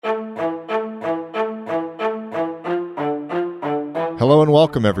Hello and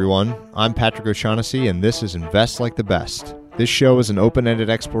welcome, everyone. I'm Patrick O'Shaughnessy, and this is Invest Like the Best. This show is an open-ended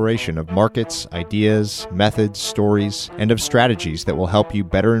exploration of markets, ideas, methods, stories, and of strategies that will help you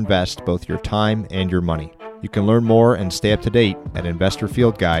better invest both your time and your money. You can learn more and stay up to date at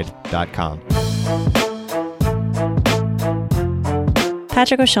investorfieldguide.com.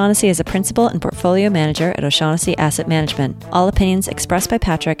 Patrick O'Shaughnessy is a principal and portfolio manager at O'Shaughnessy Asset Management. All opinions expressed by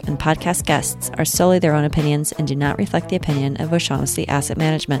Patrick and podcast guests are solely their own opinions and do not reflect the opinion of O'Shaughnessy Asset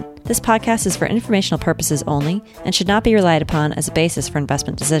Management. This podcast is for informational purposes only and should not be relied upon as a basis for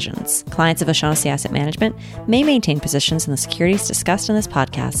investment decisions. Clients of O'Shaughnessy Asset Management may maintain positions in the securities discussed in this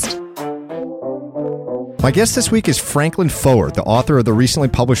podcast. My guest this week is Franklin Foer, the author of the recently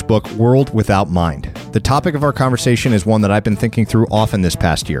published book, World Without Mind. The topic of our conversation is one that I've been thinking through often this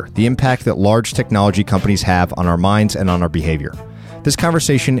past year, the impact that large technology companies have on our minds and on our behavior. This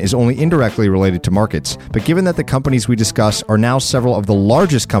conversation is only indirectly related to markets, but given that the companies we discuss are now several of the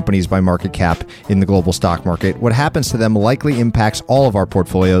largest companies by market cap in the global stock market, what happens to them likely impacts all of our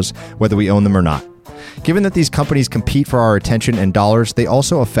portfolios, whether we own them or not. Given that these companies compete for our attention and dollars, they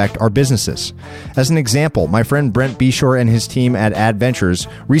also affect our businesses. As an example, my friend Brent Beshore and his team at Adventures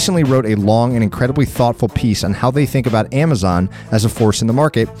recently wrote a long and incredibly thoughtful piece on how they think about Amazon as a force in the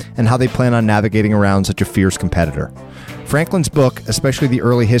market and how they plan on navigating around such a fierce competitor. Franklin's book, especially the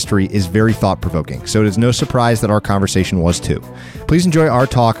early history, is very thought-provoking, so it is no surprise that our conversation was too. Please enjoy our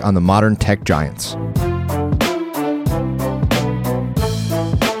talk on the modern tech giants.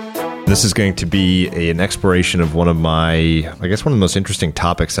 This is going to be an exploration of one of the most interesting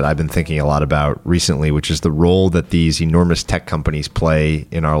topics that I've been thinking a lot about recently, which is the role that these enormous tech companies play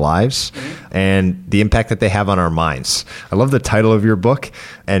in our lives and the impact that they have on our minds. I love the title of your book,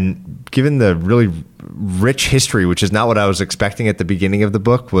 and given the really rich history, which is not what I was expecting at the beginning of the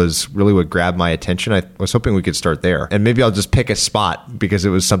book, was really what grabbed my attention. I was hoping we could start there. And maybe I'll just pick a spot because it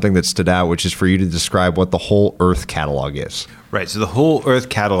was something that stood out, which is for you to describe what the Whole Earth catalog is. Right. So the Whole Earth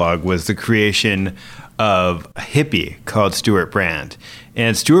catalog was the creation of a hippie called Stuart Brand.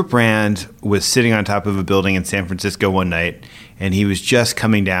 And Stuart Brand was sitting on top of a building in San Francisco one night, and he was just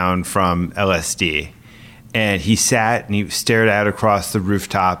coming down from LSD. And he sat and he stared out across the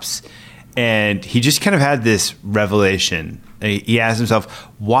rooftops, and he just kind of had this revelation. He asked himself,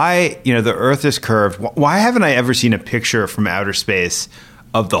 why, the Earth is curved. Why haven't I ever seen a picture from outer space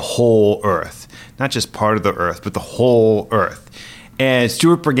of the whole Earth? Not just part of the Earth, but the whole Earth. And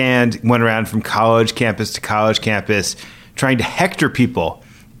Stuart Brand went around from college campus to college campus trying to hector people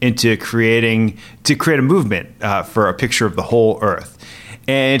into create a movement for a picture of the whole Earth.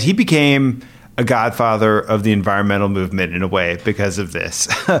 And he became a godfather of the environmental movement in a way because of this.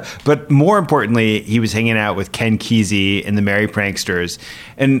 But more importantly, he was hanging out with Ken Kesey and the Merry Pranksters.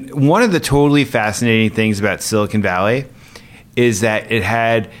 And one of the totally fascinating things about Silicon Valley is that it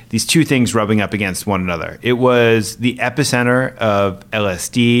had these two things rubbing up against one another. It was the epicenter of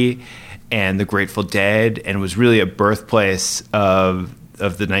LSD and the Grateful Dead, and it was really a birthplace of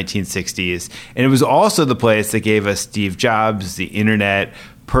the 1960s. And it was also the place that gave us Steve Jobs, the internet,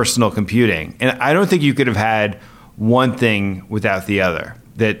 personal computing. And I don't think you could have had one thing without the other.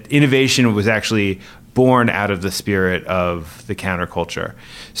 That innovation was actually born out of the spirit of the counterculture.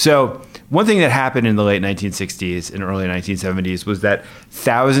 So one thing that happened in the late 1960s and early 1970s was that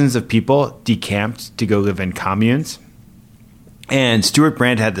thousands of people decamped to go live in communes. And Stuart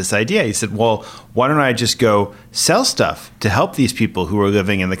Brand had this idea. He said, well, why don't I just go sell stuff to help these people who are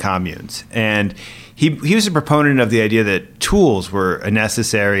living in the communes? And he was a proponent of the idea that tools were a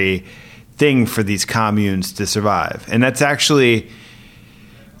necessary thing for these communes to survive. And it's actually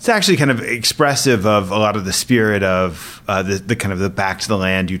kind of expressive of a lot of the spirit of the kind of the back to the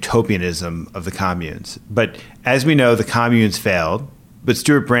land utopianism of the communes. But as we know, the communes failed. But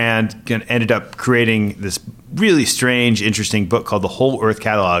Stuart Brand ended up creating this really strange, interesting book called The Whole Earth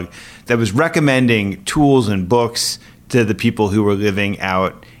Catalog that was recommending tools and books to the people who were living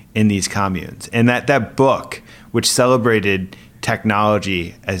out in these communes. And that book, which celebrated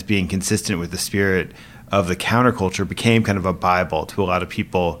technology as being consistent with the spirit of the counterculture, became kind of a Bible to a lot of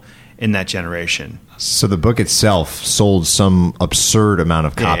people in that generation. So the book itself sold some absurd amount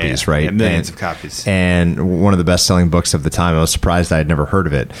of copies, right? Yeah, millions of copies. And one of the best-selling books of the time. I was surprised I had never heard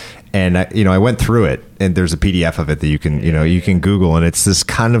of it. And I went through it, and there's a PDF of it that you can Google, and it's this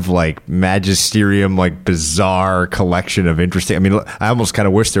kind of like magisterium, like bizarre collection of interesting. I mean, I almost kind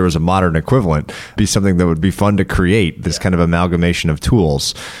of wish there was a modern equivalent. It'd be something that would be fun to create, this kind of amalgamation of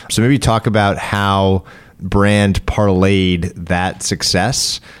tools. So maybe talk about how Brand parlayed that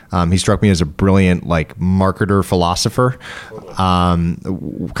success. He struck me as a brilliant marketer philosopher. Kind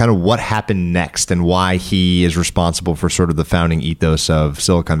of what happened next and why he is responsible for sort of the founding ethos of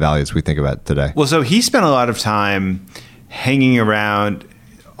Silicon Valley as we think about it today. Well, so he spent a lot of time hanging around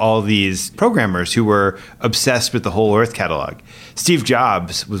all these programmers who were obsessed with the Whole Earth catalog. Steve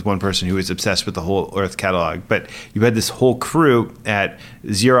Jobs was one person who was obsessed with the Whole Earth catalog, but you had this whole crew at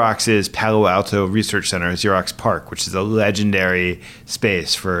Xerox's Palo Alto Research Center, Xerox PARC, which is a legendary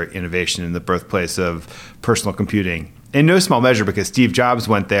space for innovation and the birthplace of personal computing. In no small measure because Steve Jobs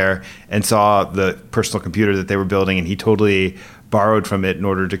went there and saw the personal computer that they were building, and he totally borrowed from it in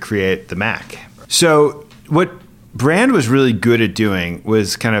order to create the Mac. So what Brand was really good at doing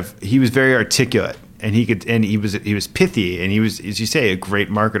was he was very articulate, and he was pithy, and he was, as you say, a great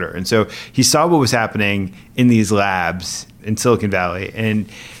marketer. And so he saw what was happening in these labs in Silicon Valley, and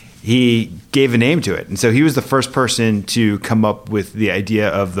he gave a name to it. And so he was the first person to come up with the idea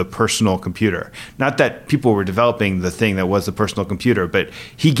of the personal computer. Not that people were developing the thing that was the personal computer, but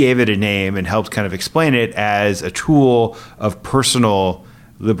he gave it a name and helped kind of explain it as a tool of personal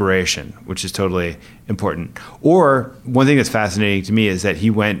liberation, which is totally important. Or one thing that's fascinating to me is that he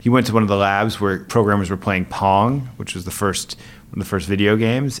went to one of the labs where programmers were playing Pong, which was one of the first video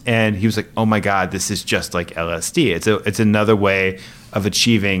games, and he was like, "Oh my God, this is just like LSD. It's another way of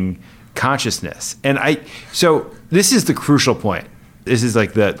achieving consciousness." And so this is the crucial point. This is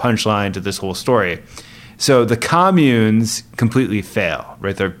like the punchline to this whole story. So the communes completely fail,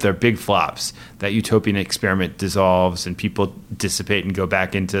 right? They're big flops. That utopian experiment dissolves and people dissipate and go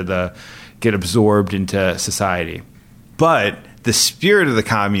back get absorbed into society. But the spirit of the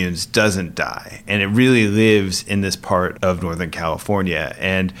communes doesn't die, and it really lives in this part of Northern California.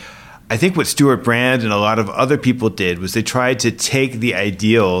 And I think what Stewart Brand and a lot of other people did was they tried to take the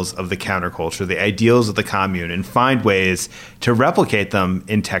ideals of the counterculture, the ideals of the commune, and find ways to replicate them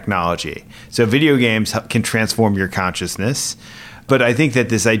in technology. So video games can transform your consciousness. But I think that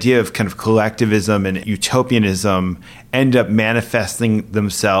this idea of kind of collectivism and utopianism end up manifesting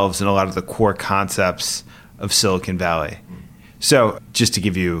themselves in a lot of the core concepts of Silicon Valley. So just to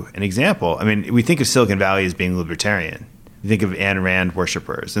give you an example, I mean, we think of Silicon Valley as being libertarian. You think of Ayn Rand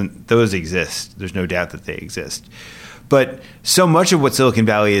worshipers, and those exist. There's no doubt that they exist. But so much of what Silicon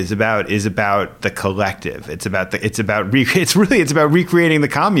Valley is about the collective. It's about recreating the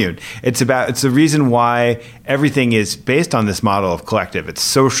commune. It's the reason why everything is based on this model of collective. It's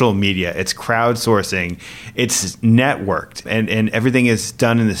social media, it's crowdsourcing, it's networked, and everything is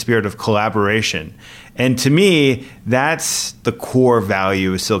done in the spirit of collaboration. And to me, that's the core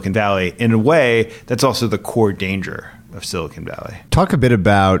value of Silicon Valley. In a way, that's also the core danger of Silicon Valley. Talk a bit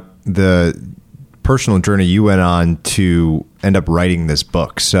about the personal journey you went on to end up writing this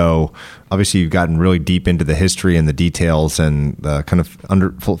book. So obviously you've gotten really deep into the history and the details and the kind of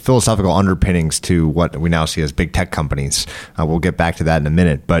philosophical underpinnings to what we now see as big tech companies. We'll get back to that in a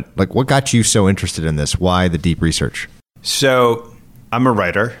minute. But what got you so interested in this? Why the deep research? So I'm a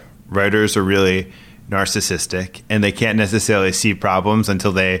writer. Writers are really narcissistic, and they can't necessarily see problems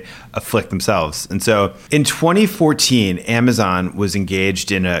until they afflict themselves. And so in 2014, Amazon was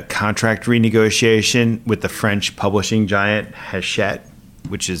engaged in a contract renegotiation with the French publishing giant Hachette,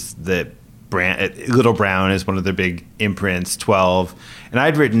 which is the brand. Little Brown is one of their big imprints, 12. And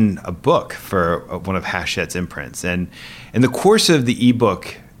I'd written a book for one of Hachette's imprints. And in the course of the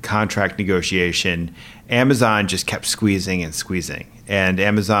ebook contract negotiation, Amazon just kept squeezing and squeezing. And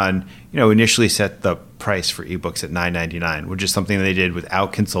Amazon, initially set the price for ebooks at $9.99, which is something they did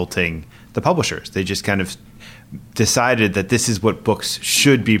without consulting the publishers. They just kind of decided that this is what books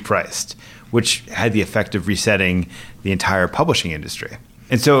should be priced, which had the effect of resetting the entire publishing industry.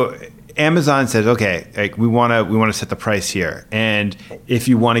 And so Amazon says, okay, we want to set the price here. And if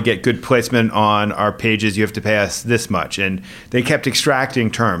you want to get good placement on our pages, you have to pay us this much. And they kept extracting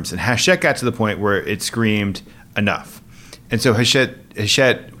terms. And Hachette got to the point where it screamed enough. And so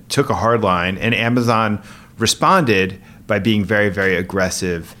Hachette took a hard line, and Amazon responded by being very, very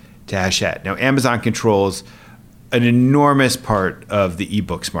aggressive to Hachette. Now, Amazon controls an enormous part of the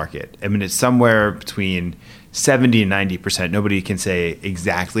ebooks market. I mean, it's somewhere between 70 and 90%. Nobody can say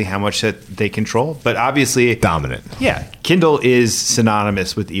exactly how much that they control, but obviously dominant. Yeah, Kindle is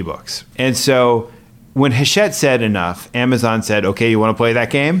synonymous with ebooks. And so when Hachette said enough, Amazon said, okay, you want to play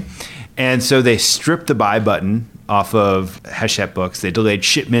that game? And so they stripped the buy button off of Hachette books. They delayed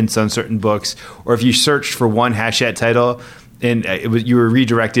shipments on certain books, or if you searched for one Hachette title, and you were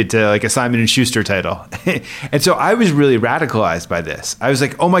redirected to like a Simon & Schuster title. And so I was really radicalized by this. I was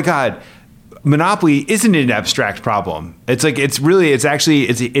like, oh my God, monopoly isn't an abstract problem. It's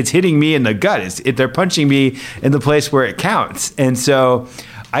hitting me in the gut. They're punching me in the place where it counts. And so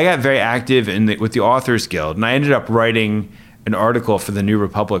I got very active with the Authors Guild, and I ended up writing an article for the New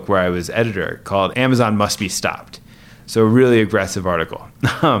Republic where I was editor called Amazon Must Be Stopped. So a really aggressive article.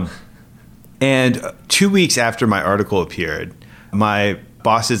 And 2 weeks after my article appeared, my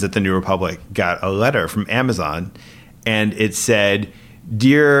bosses at the New Republic got a letter from Amazon, and it said,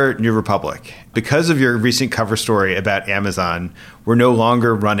 "Dear New Republic, because of your recent cover story about Amazon, we're no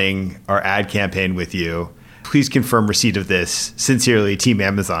longer running our ad campaign with you. Please confirm receipt of this. Sincerely, Team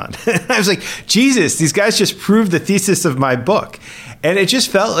Amazon." I was like, Jesus, these guys just proved the thesis of my book. And it just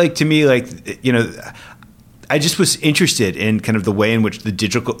felt like to me, like, you know, I just was interested in kind of the way in which the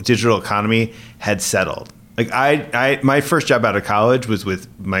digital economy had settled. Like my first job out of college was with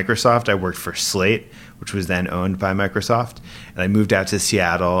Microsoft. I worked for Slate, which was then owned by Microsoft. And I moved out to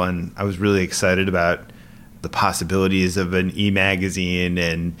Seattle, and I was really excited about the possibilities of an e-magazine,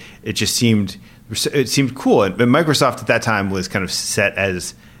 and it seemed cool. And Microsoft at that time was kind of set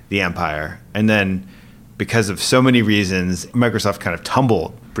as the empire. And then because of so many reasons, Microsoft kind of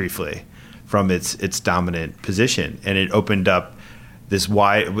tumbled briefly from its dominant position, and it opened up this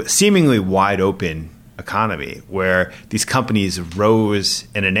seemingly wide open economy where these companies rose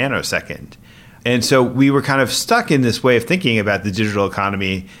in a nanosecond. And so we were kind of stuck in this way of thinking about the digital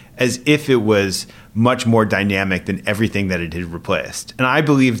economy as if it was much more dynamic than everything that it had replaced. And I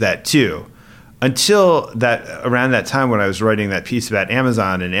believe that too, until around that time when I was writing that piece about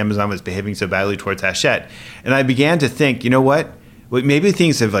Amazon, and Amazon was behaving so badly towards Hachette. And I began to think, you know what? Well, maybe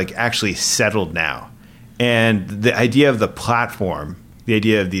things have like actually settled now. And the idea of the platform, the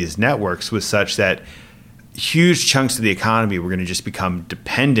idea of these networks was such that huge chunks of the economy were going to just become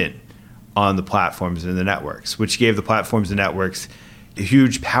dependent on the platforms and the networks, which gave the platforms and networks a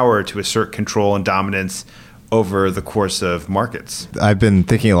huge power to assert control and dominance over the course of markets. I've been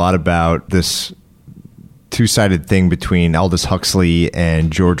thinking a lot about this two-sided thing between Aldous Huxley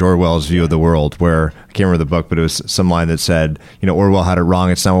and George Orwell's view of the world, where I can't remember the book, but it was some line that said, you know, Orwell had it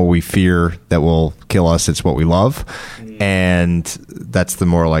wrong. It's not what we fear that will kill us. It's what we love. And that's the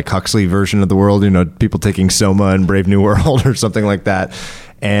more like Huxley version of the world, you know, people taking Soma and Brave New World or something like that.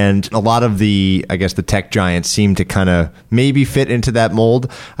 And a lot of the tech giants seem to kind of maybe fit into that mold.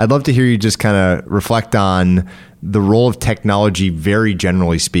 I'd love to hear you just kind of reflect on the role of technology, very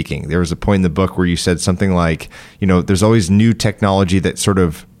generally speaking. There was a point in the book where you said something like, you know, there's always new technology that sort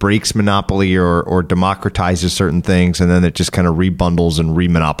of breaks monopoly or democratizes certain things, and then it just kind of rebundles and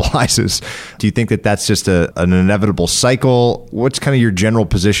remonopolizes. Do you think that that's just an inevitable cycle? What's kind of your general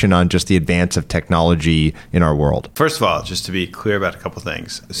position on just the advance of technology in our world? First of all, just to be clear about a couple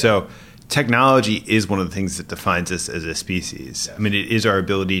things. So technology is one of the things that defines us as a species. I mean, it is our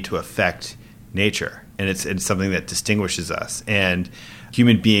ability to affect nature, and it's something that distinguishes us. And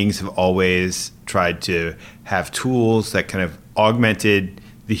human beings have always tried to have tools that kind of augmented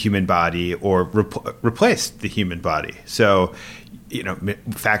the human body or replaced the human body. So, you know,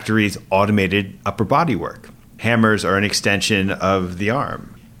 factories automated upper body work. Hammers are an extension of the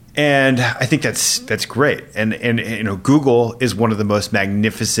arm. And I think that's great. And you know, Google is one of the most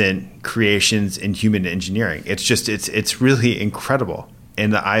magnificent creations in human engineering. It's really incredible.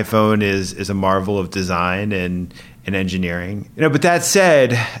 And the iPhone is a marvel of design and engineering. You know, but that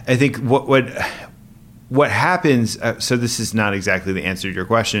said, I think what happens. So this is not exactly the answer to your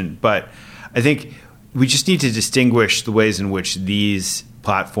question, but I think we just need to distinguish the ways in which these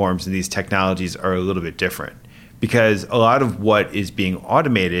platforms and these technologies are a little bit different, because a lot of what is being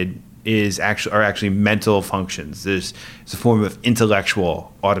automated are actually mental functions. There's a form of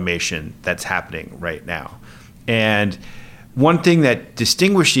intellectual automation that's happening right now, and one thing that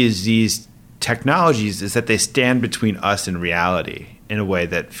distinguishes these technologies is that they stand between us and reality in a way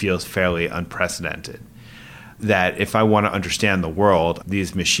that feels fairly unprecedented. That if I want to understand the world,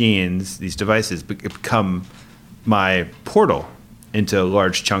 these machines, these devices become my portal into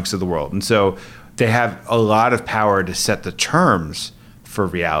large chunks of the world. And so they have a lot of power to set the terms for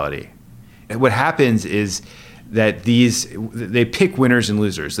reality. And what happens is that they pick winners and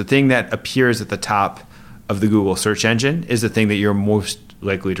losers. The thing that appears at the top of the Google search engine is the thing that you're most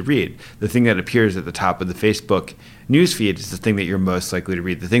likely to read. The thing that appears at the top of the Facebook newsfeed is the thing that you're most likely to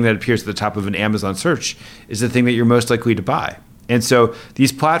read. The thing that appears at the top of an Amazon search is the thing that you're most likely to buy. And so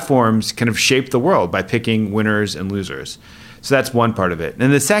these platforms kind of shape the world by picking winners and losers. So that's one part of it.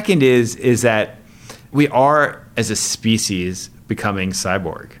 And the second is that we are, as a species, becoming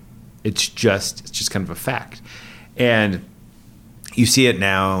cyborg. It's just kind of a fact. And you see it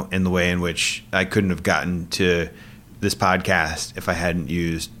now in the way in which I couldn't have gotten to this podcast if I hadn't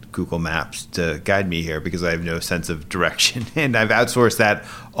used Google Maps to guide me here, because I have no sense of direction, and I've outsourced that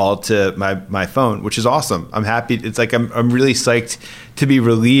all to my phone, which is awesome. I'm happy. It's like I'm really psyched to be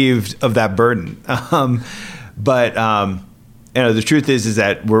relieved of that burden. But the truth is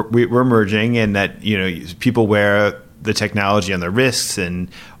that we're merging, and that people wear the technology on their wrists, and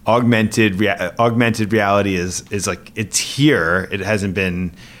augmented reality is like, it's here. It hasn't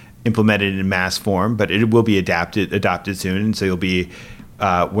been implemented in mass form, but it will be adopted soon, and so you'll be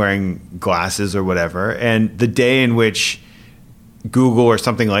wearing glasses or whatever. And the day in which Google or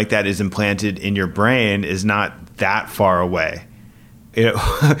something like that is implanted in your brain is not that far away.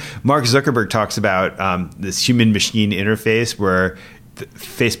 Mark Zuckerberg talks about this human-machine interface where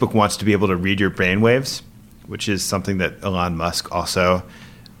Facebook wants to be able to read your brainwaves, which is something that Elon Musk also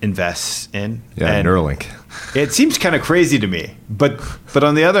invests in. Yeah, and Neuralink. It seems kind of crazy to me, but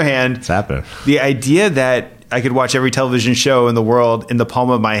on the other hand, it's happening. The idea that I could watch every television show in the world in the palm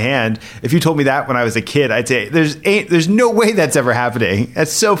of my hand. If you told me that when I was a kid, I'd say there's no way that's ever happening.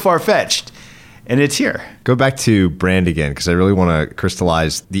 That's so far-fetched. And it's here. Go back to brand again, because I really want to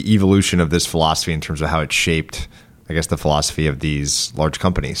crystallize the evolution of this philosophy in terms of how it shaped, I guess, the philosophy of these large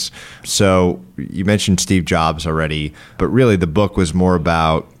companies. So you mentioned Steve Jobs already, but really the book was more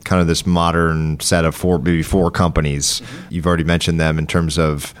about kind of this modern set of four companies. Mm-hmm. You've already mentioned them in terms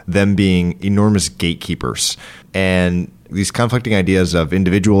of them being enormous gatekeepers. And these conflicting ideas of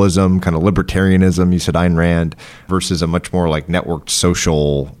individualism, kind of libertarianism, you said Ayn Rand, versus a much more like networked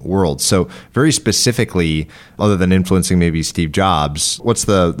social world. So very specifically, other than influencing maybe Steve Jobs, what's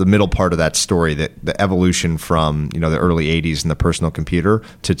the middle part of that story, the evolution from the early 80s and the personal computer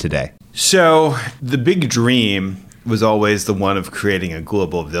to today? So the big dream was always the one of creating a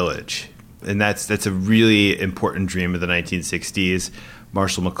global village. And that's a really important dream of the 1960s.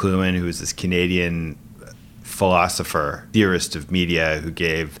 Marshall McLuhan, who was this Canadian philosopher, theorist of media, who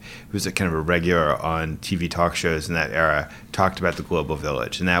was a kind of a regular on TV talk shows in that era, talked about the global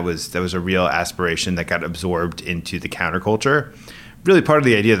village. And that was a real aspiration that got absorbed into the counterculture. Really part of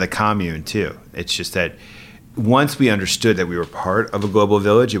the idea of the commune, too. It's just that once we understood that we were part of a global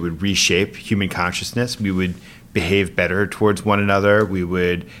village, it would reshape human consciousness. We would behave better towards one another. We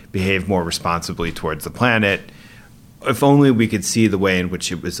would behave more responsibly towards the planet. If only we could see the way in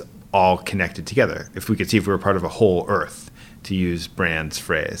which it was all connected together. If we could see if we were part of a whole earth, to use Brand's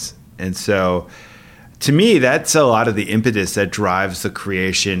phrase. And so to me, that's a lot of the impetus that drives the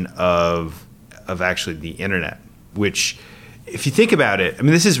creation of actually the internet, which, if you think about it, I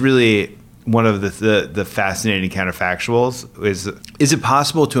mean, this is really one of the fascinating counterfactuals. Is it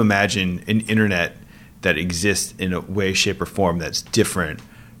possible to imagine an internet that exists in a way, shape, or form that's different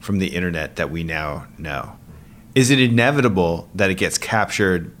from the internet that we now know? Is it inevitable that it gets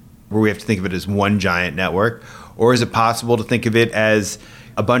captured where we have to think of it as one giant network? Or is it possible to think of it as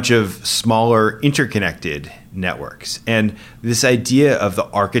a bunch of smaller interconnected networks? And this idea of the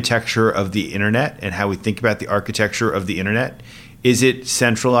architecture of the internet and how we think about the architecture of the internet, is it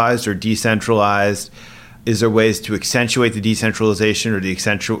centralized or decentralized? Is there ways to accentuate the decentralization or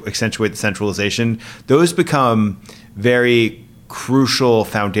accentuate the centralization? Those become very crucial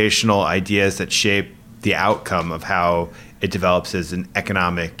foundational ideas that shape the outcome of how it develops as an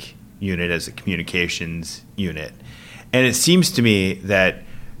economic unit, as a communications unit. And it seems to me that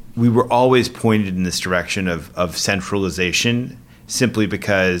we were always pointed in this direction of centralization, simply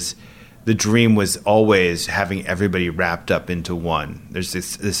because the dream was always having everybody wrapped up into one. There's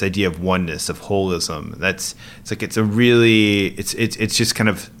this idea of oneness, of holism. It's just kind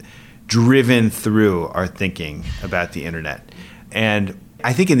of driven through our thinking about the internet. And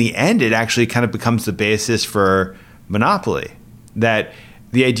I think in the end, it actually kind of becomes the basis for monopoly. That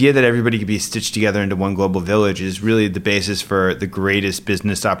the idea that everybody could be stitched together into one global village is really the basis for the greatest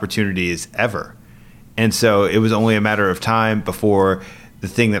business opportunities ever. And so it was only a matter of time before the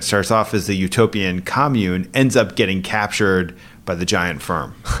thing that starts off as the utopian commune ends up getting captured by the giant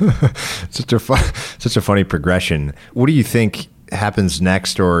firm. Such a funny progression. What do you think happens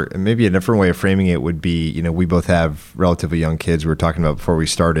next? Or maybe a different way of framing it would be, we both have relatively young kids we were talking about before we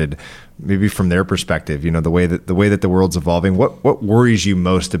started. Maybe from their perspective, the way that the world's evolving, what worries you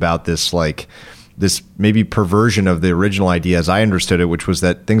most about this, like this maybe perversion of the original idea as I understood it, which was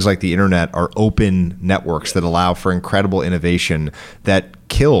that things like the internet are open networks that allow for incredible innovation that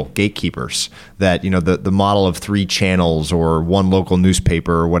kill gatekeepers, that, the model of 3 channels or one local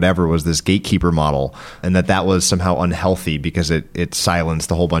newspaper or whatever was this gatekeeper model, and that was somehow unhealthy because it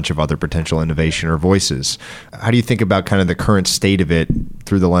silenced a whole bunch of other potential innovation or voices. How do you think about kind of the current state of it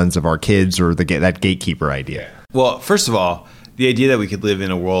through the lens of our kids or that gatekeeper idea? Well, first of all, the idea that we could live in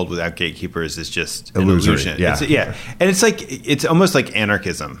a world without gatekeepers is just an Illusory, illusion. yeah. And it's almost like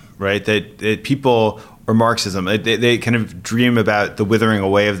anarchism, right? That people, or Marxism, they kind of dream about the withering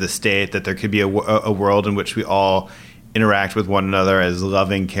away of the state, that there could be a world in which we all interact with one another as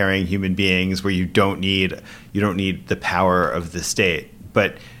loving, caring human beings, where you don't need the power of the state.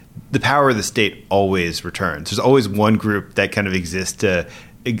 But the power of the state always returns. There's always one group that kind of exists to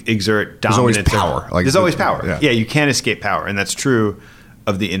exert dominance. There's always power. There's always power. Yeah, you can't escape power. And that's true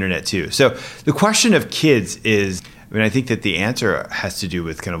of the internet too. So the question of kids is, I think that the answer has to do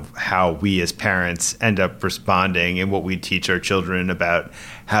with kind of how we as parents end up responding and what we teach our children about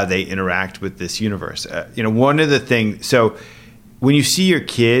how they interact with this universe. One of the things, so when you see your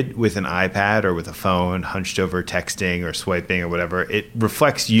kid with an iPad or with a phone hunched over texting or swiping or whatever, it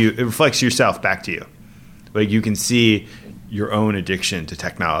reflects yourself back to you. Like, you can see your own addiction to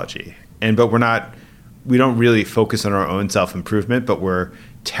technology. But we don't really focus on our own self-improvement, but we're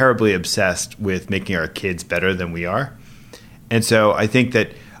terribly obsessed with making our kids better than we are. And so I think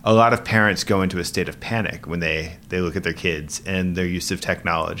that a lot of parents go into a state of panic when they look at their kids and their use of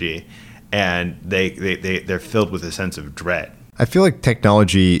technology, and they're filled with a sense of dread. I feel like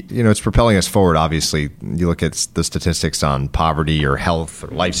technology, it's propelling us forward. Obviously, you look at the statistics on poverty or health or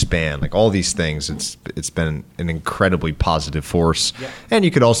lifespan, like all these things. It's been an incredibly positive force. Yeah. And you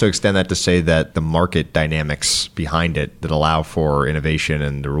could also extend that to say that the market dynamics behind it that allow for innovation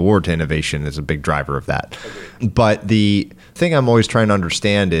and the reward to innovation is a big driver of that. Agreed. But the thing I'm always trying to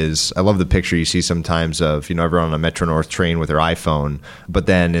understand is, I love the picture you see sometimes of, everyone on a Metro North train with their iPhone, but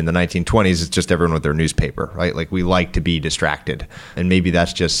then in the 1920s, it's just everyone with their newspaper, right? Like, we like to be distracted. And maybe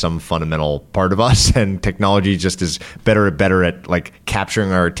that's just some fundamental part of us, and technology just is better and better at like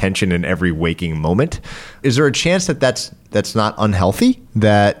capturing our attention in every waking moment. Is there a chance that that's not unhealthy,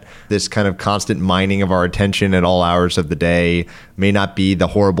 that this kind of constant mining of our attention at all hours of the day may not be the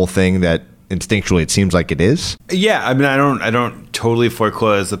horrible thing that instinctually it seems like it is? Yeah, I don't totally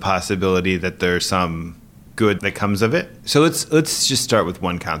foreclose the possibility that there's some good that comes of it. So let's just start with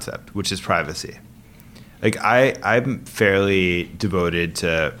one concept, which is privacy. Like, I'm fairly devoted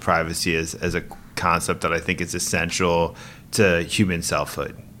to privacy as a concept that I think is essential to human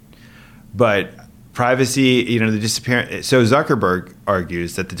selfhood. But privacy, the disappearance. So Zuckerberg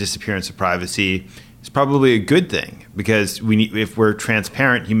argues that the disappearance of privacy is probably a good thing, because if we're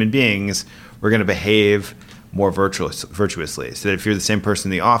transparent human beings, we're going to behave more virtuously. So that if you're the same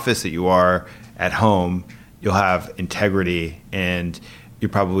person in the office that you are at home, you'll have integrity and you're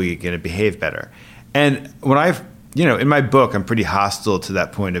probably going to behave better. And when in my book, I'm pretty hostile to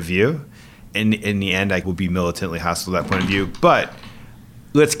that point of view. And in the end, I will be militantly hostile to that point of view. But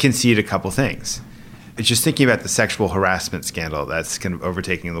let's concede a couple things. It's just thinking about the sexual harassment scandal that's kind of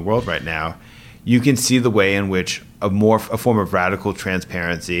overtaking the world right now. You can see the way in which a form of radical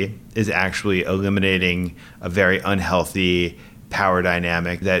transparency is actually eliminating a very unhealthy power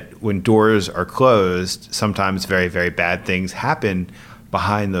dynamic, that when doors are closed, sometimes very, very bad things happen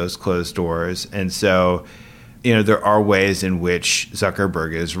behind those closed doors. And so, there are ways in which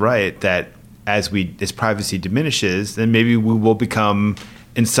Zuckerberg is right, that as privacy diminishes, then maybe we will become,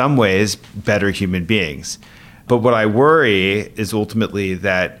 in some ways, better human beings. But what I worry is ultimately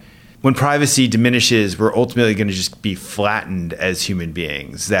that when privacy diminishes, we're ultimately going to just be flattened as human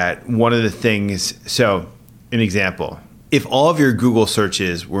beings. That one of the things, so an example, if all of your Google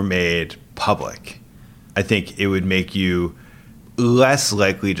searches were made public, I think it would make you less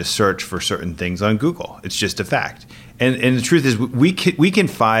likely to search for certain things on Google. It's just a fact. And the truth is, we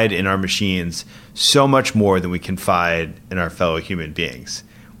confide in our machines so much more than we confide in our fellow human beings.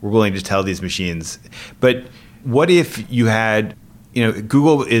 We're willing to tell these machines. But what if you had,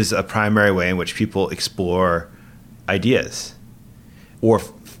 Google is a primary way in which people explore ideas or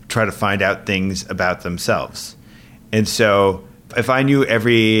try to find out things about themselves. And so if I knew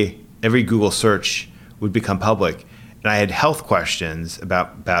every Google search would become public, and I had health questions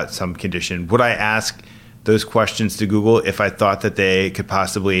about some condition, would I ask those questions to Google if I thought that they could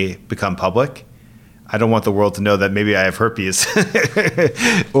possibly become public? I don't want the world to know that maybe I have herpes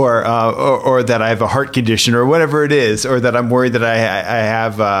or that I have a heart condition or whatever it is, or that I'm worried that I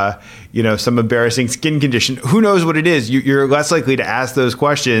have some embarrassing skin condition. Who knows what it is? You're less likely to ask those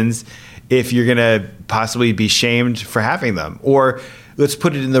questions if you're going to possibly be shamed for having them. Or let's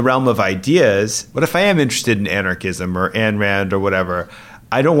put it in the realm of ideas. What if I am interested in anarchism or Ayn Rand or whatever?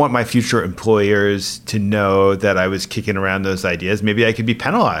 I don't want my future employers to know that I was kicking around those ideas. Maybe I could be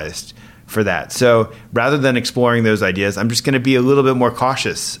penalized for that. So rather than exploring those ideas, I'm just going to be a little bit more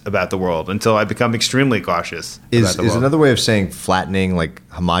cautious about the world until I become extremely cautious about the world. Is another way of saying flattening, like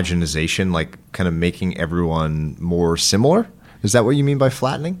homogenization, like kind of making everyone more similar? Is that what you mean by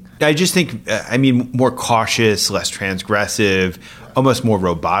flattening? I just think, more cautious, less transgressive, almost more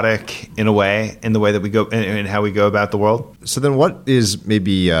robotic in a way, in the way that we go and how we go about the world. So then what is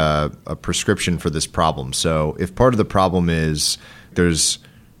maybe a prescription for this problem? So if part of the problem is there's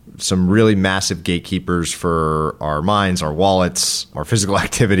some really massive gatekeepers for our minds, our wallets, our physical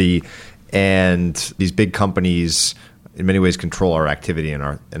activity, and these big companies in many ways control our activity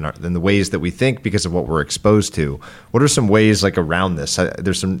and in the ways that we think because of what we're exposed to. What are some ways like around this?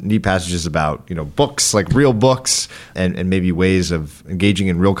 There's some neat passages about, books, like real books, and maybe ways of engaging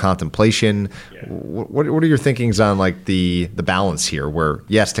in real contemplation. Yeah. What are your thinkings on like the balance here where,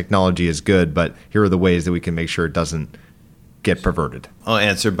 yes, technology is good, but here are the ways that we can make sure it doesn't get perverted? I'll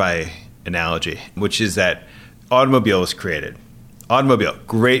answer by analogy, which is that automobile was created. Automobile,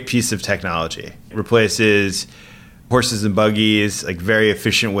 great piece of technology. Replaces horses and buggies, like very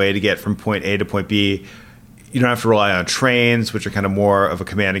efficient way to get from point A to point B. You don't have to rely on trains, which are kind of more of a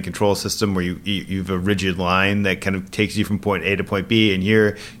command and control system where you have a rigid line that kind of takes you from point A to point B. And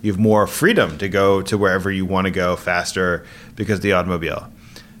here you have more freedom to go to wherever you want to go faster because of the automobile.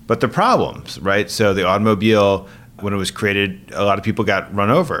 But the problems, right? So the automobile, when it was created, a lot of people got run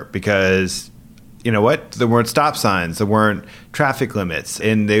over because you know what? There weren't stop signs, there weren't traffic limits,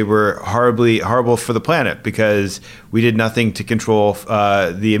 and they were horrible for the planet because we did nothing to control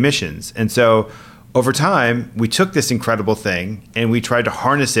the emissions. And so over time, we took this incredible thing and we tried to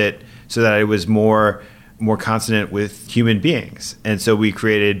harness it so that it was more consonant with human beings. And so we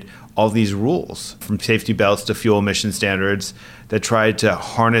created all these rules, from safety belts to fuel emission standards, that tried to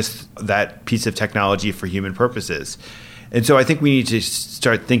harness that piece of technology for human purposes. And so I think we need to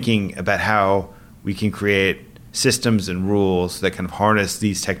start thinking about how we can create systems and rules that kind of harness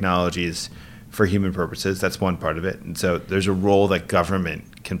these technologies for human purposes. That's one part of it. And so there's a role that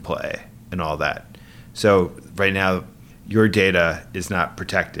government can play in all that. So right now, your data is not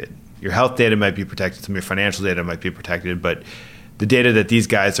protected. Your health data might be protected. Some of your financial data might be protected. But the data that these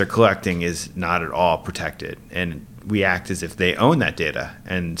guys are collecting is not at all protected. And we act as if they own that data.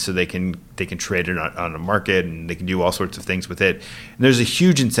 And so they can trade it on a market, and they can do all sorts of things with it. And there's a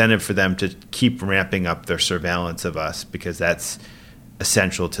huge incentive for them to keep ramping up their surveillance of us because that's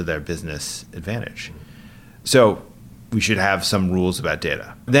essential to their business advantage. So we should have some rules about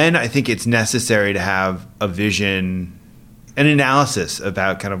data. Then I think it's necessary to have a vision, an analysis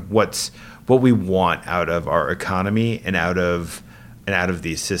about kind of what we want out of our economy and out of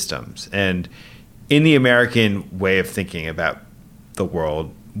these systems. And in the American way of thinking about the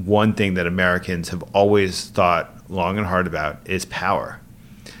world, one thing that Americans have always thought long and hard about is power.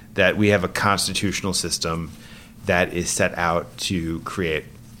 That we have a constitutional system that is set out to create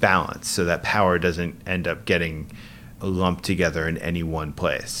balance so that power doesn't end up getting lumped together in any one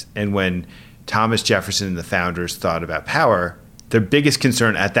place. And when Thomas Jefferson and the founders thought about power, their biggest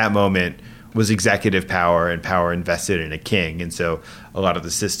concern at that moment was executive power and power invested in a king. And so a lot of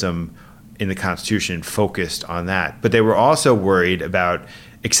the system in the Constitution focused on that. But they were also worried about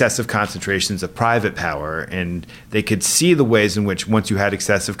excessive concentrations of private power, and they could see the ways in which once you had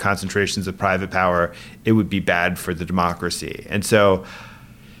excessive concentrations of private power, it would be bad for the democracy. And so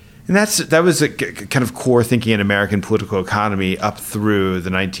that was a kind of core thinking in American political economy up through the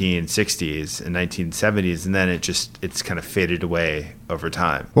 1960s and 1970s, and then it's kind of faded away over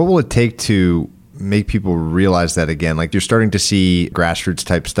time. What will it take to make people realize that again? Like, you're starting to see grassroots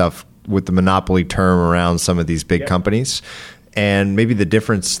type stuff with the monopoly term around some of these big companies. And maybe the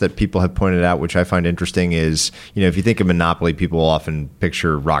difference that people have pointed out, which I find interesting, is, if you think of monopoly, people will often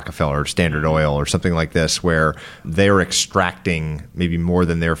picture Rockefeller, Standard Oil, or something like this, where they're extracting maybe more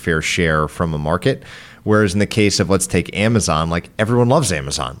than their fair share from a market. Whereas in the case of, let's take Amazon, like, everyone loves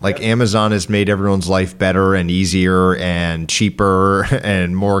Amazon. Like, Amazon has made everyone's life better and easier and cheaper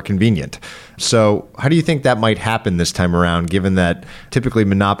and more convenient. So how do you think that might happen this time around, given that typically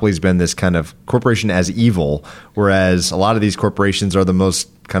monopoly's been this kind of corporation as evil, whereas a lot of these corporations are the most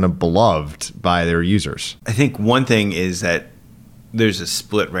kind of beloved by their users? I think one thing is that there's a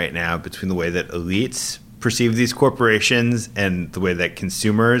split right now between the way that elites perceive these corporations and the way that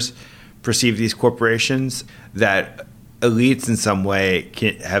consumers perceive these corporations, that elites in some way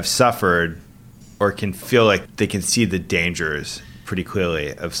have suffered or can feel like they can see the dangers pretty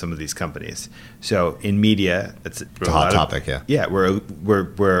clearly of some of these companies. So in media, it's a hot topic, yeah,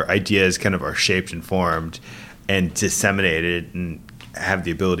 where ideas kind of are shaped and formed and disseminated and have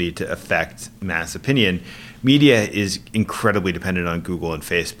the ability to affect mass opinion. Media is incredibly dependent on Google and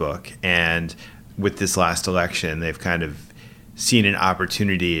Facebook, and with this last election, they've kind of seen an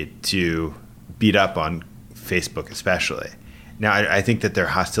opportunity to beat up on Facebook especially. Now, I think that their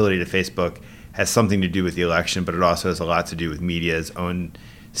hostility to Facebook has something to do with the election, but it also has a lot to do with media's own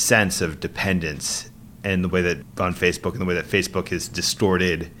sense of dependence and the way that on Facebook and the way that Facebook has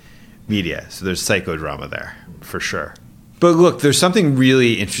distorted media. So there's psychodrama there, for sure. But look, there's something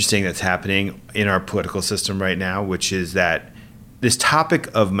really interesting that's happening in our political system right now, which is that this topic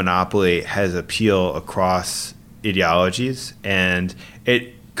of monopoly has appeal across ideologies, and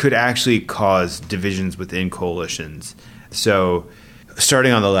it could actually cause divisions within coalitions. So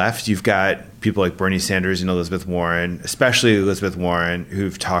starting on the left, you've got people like Bernie Sanders and Elizabeth Warren, especially Elizabeth Warren,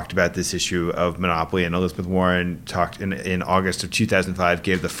 who've talked about this issue of monopoly. And Elizabeth Warren talked in August of 2005,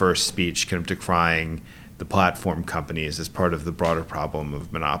 gave the first speech kind of decrying the platform companies as part of the broader problem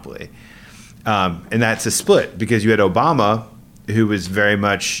of monopoly. And that's a split because you had Obama, who was very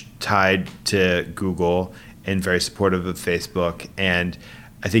much tied to Google and very supportive of Facebook. And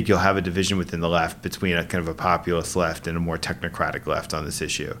I think you'll have a division within the left between a kind of a populist left and a more technocratic left on this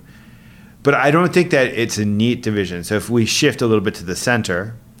issue. But I don't think that it's a neat division. So if we shift a little bit to the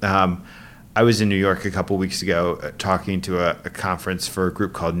center, I was in New York a couple weeks ago talking to a conference for a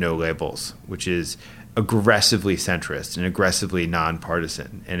group called No Labels, which is aggressively centrist and aggressively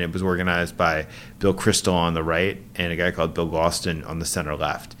nonpartisan. And it was organized by Bill Kristol on the right and a guy called Bill Galston on the center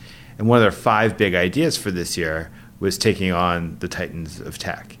left. And one of their 5 big ideas for this year was taking on the titans of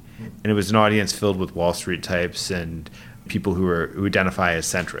tech. And it was an audience filled with Wall Street types and people who identify as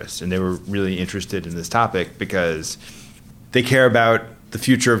centrists. And they were really interested in this topic because they care about the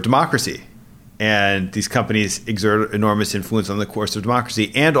future of democracy. And these companies exert enormous influence on the course of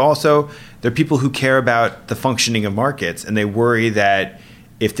democracy. And also, they're people who care about the functioning of markets. And they worry that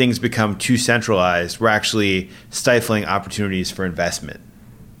if things become too centralized, we're actually stifling opportunities for investment.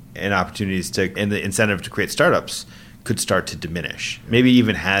 And opportunities and the incentive to create startups could start to diminish. Maybe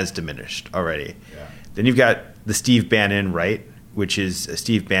even has diminished already. Yeah. Then you've got the Steve Bannon right, which is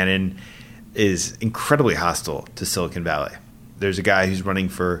Steve Bannon is incredibly hostile to Silicon Valley. There's a guy who's running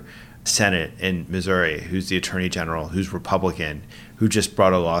for Senate in Missouri, who's the attorney general, who's Republican, who just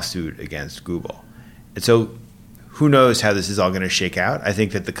brought a lawsuit against Google. And so who knows how this is all going to shake out? I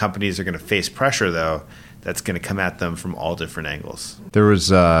think that the companies are going to face pressure, though, that's going to come at them from all different angles. There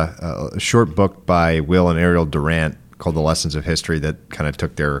was a short book by Will and Ariel Durant called The Lessons of History that kind of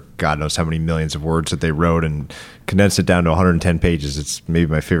took their God knows how many millions of words that they wrote and condensed it down to 110 pages. It's maybe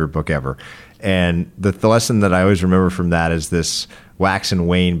my favorite book ever. And the lesson that I always remember from that is this wax and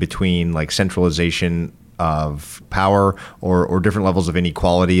wane between like centralization of power or different levels of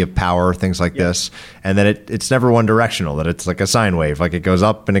inequality of power, things like this. And that it's never one directional, that it's like a sine wave, like it goes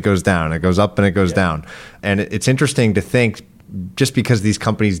up and it goes down, it goes up and it goes down. And it's interesting to think, just because these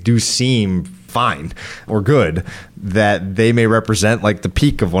companies do seem fine or good, that they may represent like the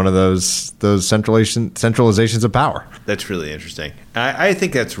peak of one of those centralizations of power. That's really interesting. I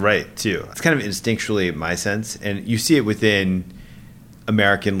think that's right too. It's kind of instinctually my sense, and you see it within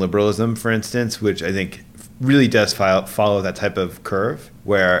American liberalism, for instance, which I think really does follow that type of curve,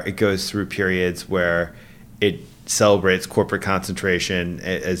 where it goes through periods where it celebrates corporate concentration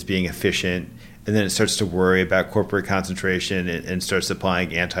as being efficient, and then it starts to worry about corporate concentration and starts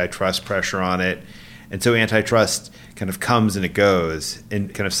applying antitrust pressure on it. And so antitrust kind of comes and it goes in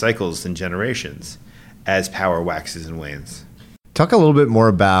kind of cycles and generations as power waxes and wanes. Talk a little bit more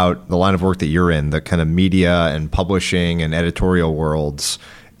about the line of work that you're in, the kind of media and publishing and editorial worlds,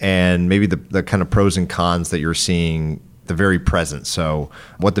 and maybe the kind of pros and cons that you're seeing the very present. So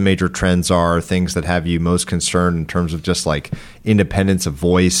what the major trends are, things that have you most concerned in terms of just like independence of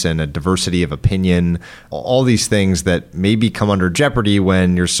voice and a diversity of opinion, all these things that maybe come under jeopardy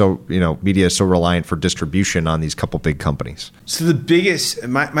when you're media is so reliant for distribution on these couple big companies. So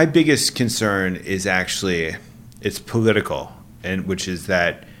my biggest concern is actually it's political, and which is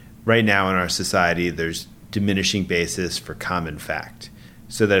that right now in our society there's diminishing basis for common fact.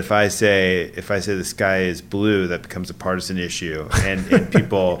 So that if I say the sky is blue, that becomes a partisan issue, and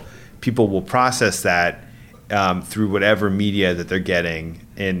people will process that through whatever media that they're getting,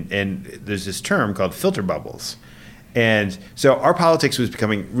 and there's this term called filter bubbles, and so our politics was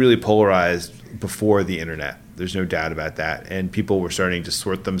becoming really polarized before the internet. There's no doubt about that, and people were starting to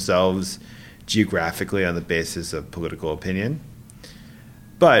sort themselves geographically on the basis of political opinion.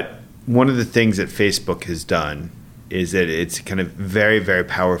 But one of the things that Facebook has done is that it's kind of very, very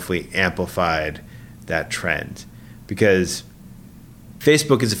powerfully amplified that trend, because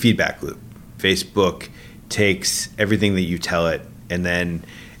Facebook is a feedback loop. Facebook takes everything that you tell it and then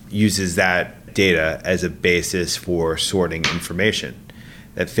uses that data as a basis for sorting information.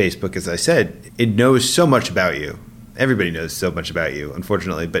 That Facebook, as I said, it knows so much about you. Everybody knows so much about you,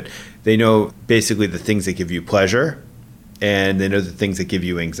 unfortunately, but they know basically the things that give you pleasure, and they know the things that give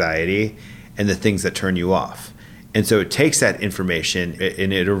you anxiety, and the things that turn you off. And so it takes that information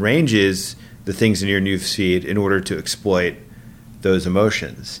and it arranges the things in your news feed in order to exploit those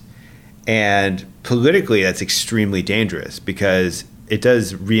emotions. And politically, that's extremely dangerous because it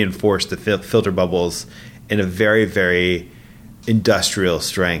does reinforce the filter bubbles in a very, very industrial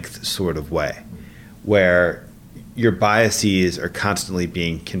strength sort of way, where your biases are constantly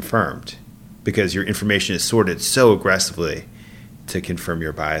being confirmed because your information is sorted so aggressively to confirm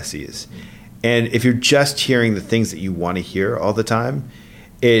your biases. And if you're just hearing the things that you want to hear all the time,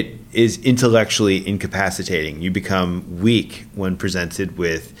 it is intellectually incapacitating. You become weak when presented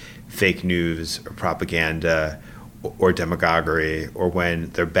with fake news or propaganda or demagoguery, or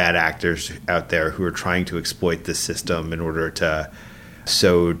when there are bad actors out there who are trying to exploit the system in order to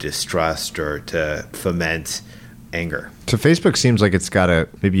sow distrust or to foment anger. So Facebook seems like it's got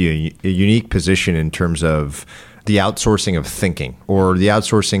maybe a unique position in terms of the outsourcing of thinking, or the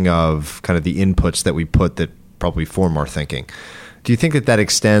outsourcing of kind of the inputs that we put that probably form our thinking. Do you think that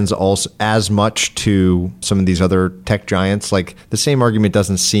extends also as much to some of these other tech giants? Like the same argument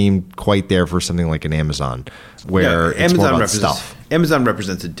doesn't seem quite there for something like an Amazon, where it's more about stuff. Amazon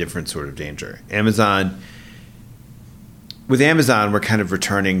represents a different sort of danger. With Amazon, we're kind of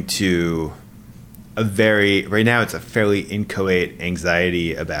returning to right now it's a fairly inchoate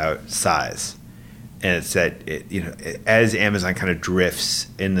anxiety about size. And it's that, as Amazon kind of drifts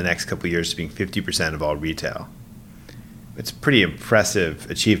in the next couple of years to being 50% of all retail, it's a pretty impressive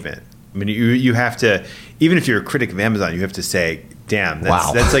achievement. I mean, you have to, even if you're a critic of Amazon, you have to say, damn,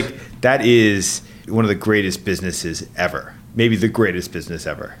 that is one of the greatest businesses ever. Maybe the greatest business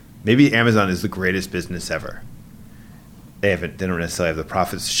ever. Maybe Amazon is the greatest business ever. They don't necessarily have the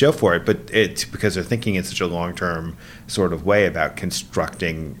profits to show for it, but it's because they're thinking in such a long-term sort of way about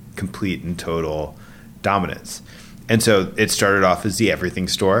constructing complete and total dominance. And so it started off as the everything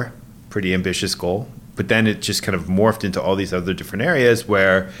store, pretty ambitious goal. But then it just kind of morphed into all these other different areas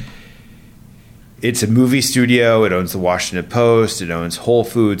where it's a movie studio, it owns the Washington Post, it owns Whole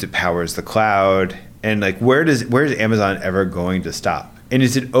Foods, it powers the cloud. And like, where is Amazon ever going to stop? And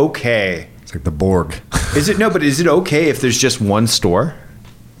is it okay? It's like the Borg. Is it okay if there's just one store?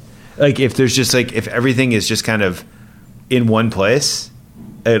 Like if there's just if everything is just kind of in one place,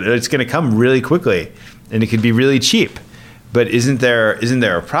 it's going to come really quickly and it could be really cheap. But isn't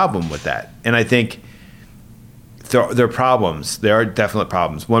there a problem with that? And I think there are problems. There are definite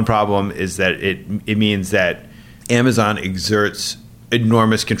problems. One problem is that it means that Amazon exerts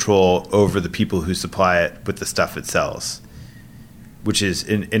enormous control over the people who supply it with the stuff it sells, which is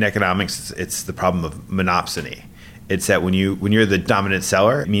in economics, it's the problem of monopsony. It's that when you're the dominant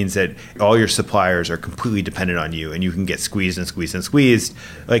seller, it means that all your suppliers are completely dependent on you, and you can get squeezed and squeezed and squeezed,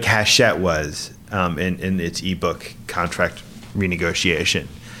 like Hachette was in its ebook contract renegotiation.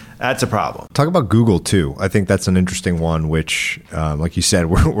 That's a problem. Talk about Google too. I think that's an interesting one, which, like you said,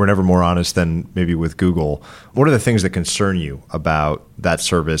 we're never more honest than maybe with Google. What are the things that concern you about that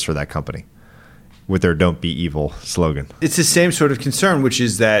service or that company with their "Don't be evil" slogan? It's the same sort of concern, which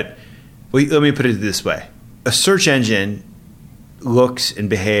is that, let me put it this way. A search engine looks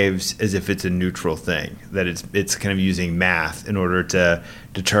and behaves as if it's a neutral thing, that it's kind of using math in order to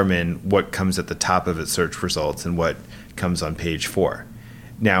determine what comes at the top of its search results and what comes on page 4.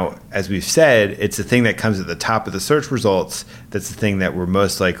 Now, as we've said, it's the thing that comes at the top of the search results that's the thing that we're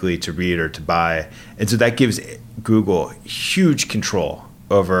most likely to read or to buy. And so that gives Google huge control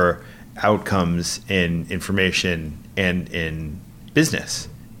over outcomes in information and in business,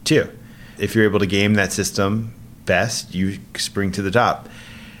 too. If you're able to game that system best, you spring to the top.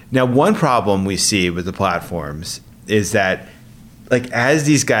 Now, one problem we see with the platforms is that, as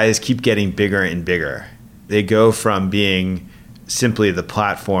these guys keep getting bigger and bigger, they go from being simply the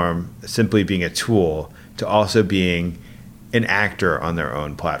platform, simply being a tool, to also being an actor on their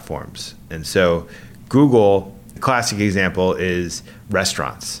own platforms. And so Google, a classic example is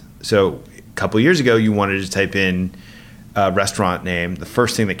restaurants. So a couple of years ago, you wanted to type in a restaurant name. The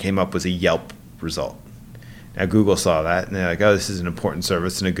first thing that came up was a Yelp result. Now, Google saw that, and they're like, oh, this is an important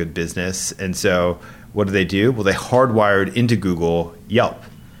service and a good business. And so what do? Well, they hardwired into Google Yelp.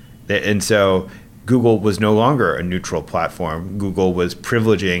 And so Google was no longer a neutral platform. Google was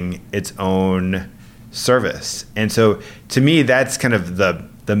privileging its own service. And so to me, that's kind of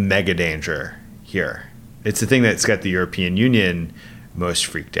the mega danger here. It's the thing that's got the European Union most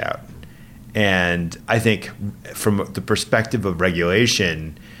freaked out. And I think from the perspective of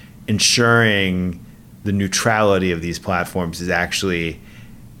regulation, ensuring the neutrality of these platforms is actually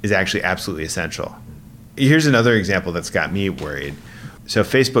absolutely essential. Here's another example that's got me worried, So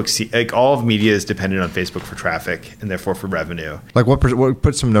Facebook, like all of media is dependent on Facebook for traffic and therefore for revenue. Like what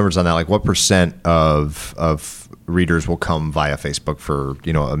put some numbers on that? Like what percent of readers will come via Facebook for,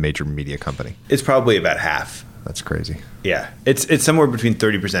 a major media company? It's probably about half. That's crazy. Yeah. It's somewhere between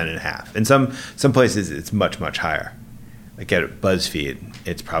 30% and half. In some places it's much, much higher. Like at BuzzFeed,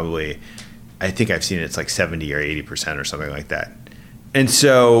 it's probably, I think I've seen it's like 70 or 80% or something like that. And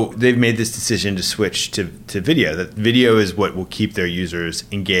so they've made this decision to switch to video. That video is what will keep their users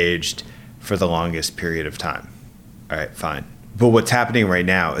engaged for the longest period of time. All right, fine. But what's happening right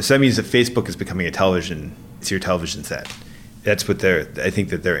now, so that means that Facebook is becoming it's your television set. That's what I think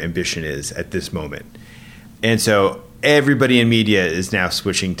that their ambition is at this moment. And so everybody in media is now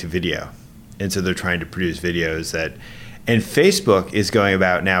switching to video. And so they're trying to produce videos and Facebook is going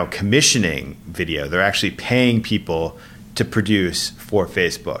about now commissioning video. They're actually paying people to produce for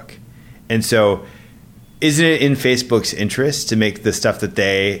Facebook. And so isn't it in Facebook's interest to make the stuff that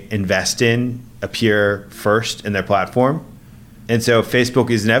they invest in appear first in their platform? And so Facebook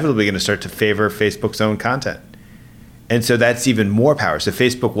is inevitably going to start to favor Facebook's own content. And so that's even more power. So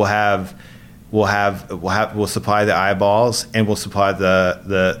Facebook will supply the eyeballs and will supply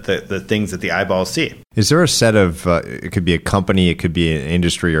the things that the eyeballs see. Is there a set of, it could be a company, it could be an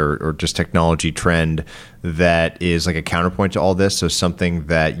industry or just technology trend that is like a counterpoint to all this? So something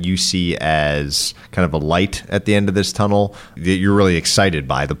that you see as kind of a light at the end of this tunnel that you're really excited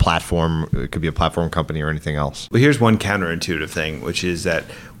by, the platform, it could be a platform company or anything else. Well, here's one counterintuitive thing, which is that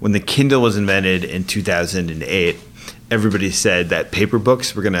when the Kindle was invented in 2008, everybody said that paper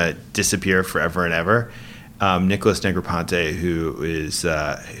books were going to disappear forever and ever. Nicholas Negroponte, who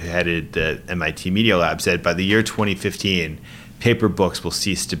headed the MIT Media Lab, said by the year 2015, paper books will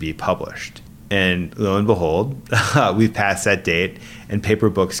cease to be published. And lo and behold, we've passed that date, and paper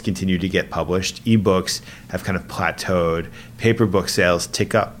books continue to get published. Ebooks have kind of plateaued. Paper book sales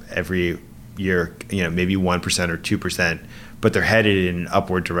tick up every year, maybe 1% or 2%, but they're headed in an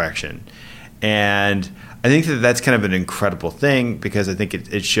upward direction. And I think that that's kind of an incredible thing because I think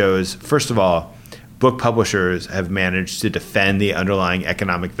it shows, first of all, book publishers have managed to defend the underlying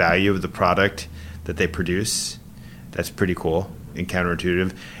economic value of the product that they produce. That's pretty cool and counterintuitive.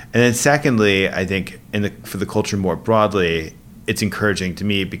 And then secondly, I think for the culture more broadly, it's encouraging to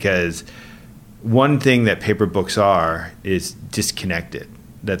me because one thing that paper books are is disconnected,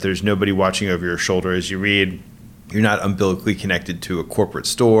 that there's nobody watching over your shoulder as you read. You're not umbilically connected to a corporate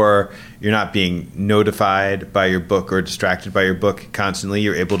store. You're not being notified by your book or distracted by your book constantly.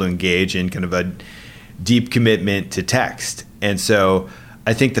 You're able to engage in kind of a deep commitment to text. And so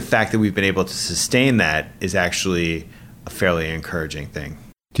I think the fact that we've been able to sustain that is actually a fairly encouraging thing.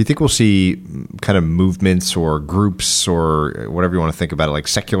 Do you think we'll see kind of movements or groups or whatever you want to think about it, like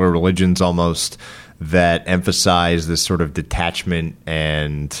secular religions almost, that emphasize this sort of detachment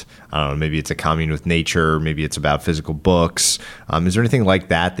and, I don't know, maybe it's a commune with nature, maybe it's about physical books. Is there anything like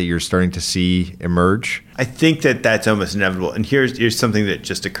that you're starting to see emerge? I think that that's almost inevitable. And here's something that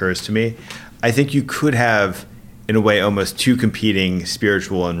just occurs to me. I think you could have, in a way, almost two competing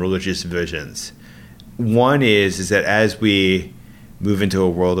spiritual and religious visions. One is that as we move into a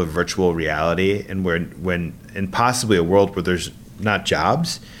world of virtual reality and possibly a world where there's not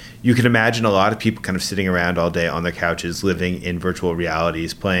jobs, you can imagine a lot of people kind of sitting around all day on their couches, living in virtual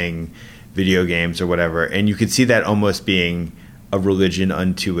realities, playing video games or whatever. And you could see that almost being a religion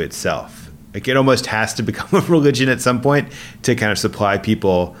unto itself. Like it almost has to become a religion at some point to kind of supply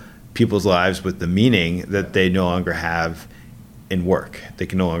people's lives with the meaning that they no longer have in work. They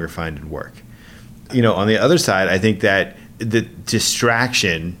can no longer find in work. On the other side, I think that the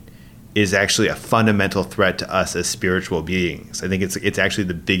distraction is actually a fundamental threat to us as spiritual beings. I think it's actually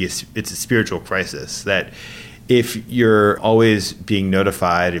the biggest, it's a spiritual crisis that if you're always being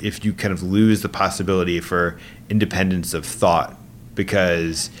notified, if you kind of lose the possibility for independence of thought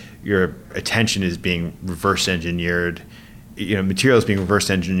because your attention is being reverse engineered, material is being reverse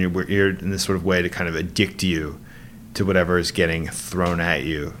engineered in this sort of way to kind of addict you to whatever is getting thrown at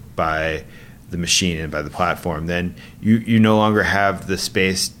you by the machine and by the platform, then you no longer have the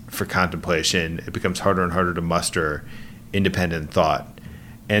space for contemplation. It becomes harder and harder to muster independent thought.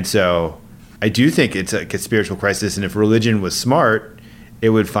 And so I do think it's a spiritual crisis. And if religion was smart, it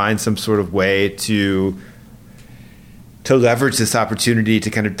would find some sort of way to leverage this opportunity to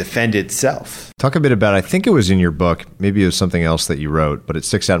kind of defend itself. Talk a bit about, I think it was in your book, maybe it was something else that you wrote, but it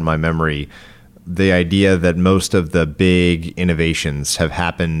sticks out in my memory, the idea that most of the big innovations have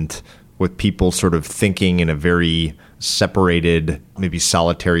happened with people sort of thinking in a very separated, maybe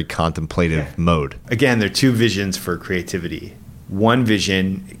solitary, contemplative mode. Again, there are two visions for creativity. One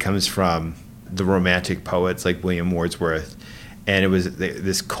vision comes from the Romantic poets like William Wordsworth, and it was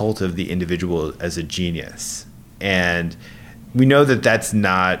this cult of the individual as a genius. And we know that that's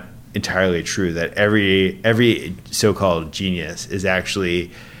not entirely true, that every so-called genius is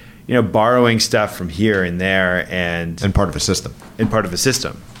actually, borrowing stuff from here and there and part of a system.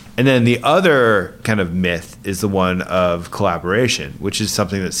 And then the other kind of myth is the one of collaboration, which is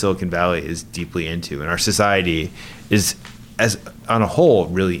something that Silicon Valley is deeply into, and our society is, as on a whole,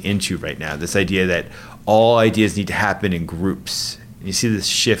 really into right now. This idea that all ideas need to happen in groups. And you see this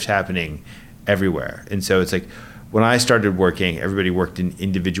shift happening everywhere. And so it's like, when I started working, everybody worked in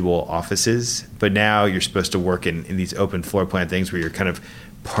individual offices, but now you're supposed to work in these open floor plan things where you're kind of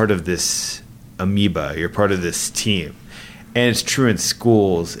part of this amoeba, you're part of this team. And it's true in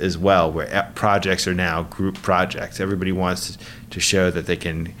schools as well, where projects are now group projects. Everybody wants to show that they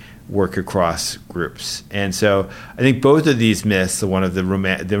can work across groups. And so I think both of these myths, the one of the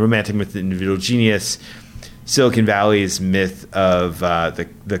romantic myth of the individual genius, Silicon Valley's myth of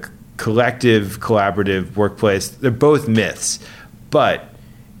the collective, collaborative workplace, they're both myths. But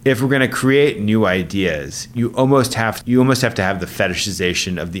if we're going to create new ideas, you almost have to have the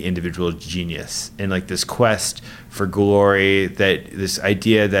fetishization of the individual genius, and like this quest for glory, that this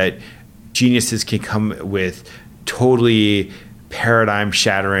idea that geniuses can come with totally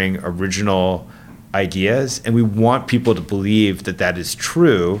paradigm-shattering original ideas, and we want people to believe that that is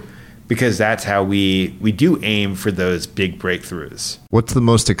true, because that's how we do aim for those big breakthroughs. What's the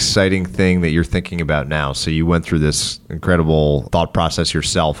most exciting thing that you're thinking about now? So you went through this incredible thought process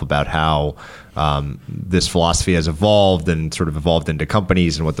yourself about how this philosophy has evolved and sort of evolved into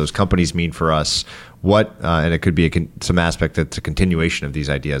companies and what those companies mean for us. What, and it could be some aspect that's a continuation of these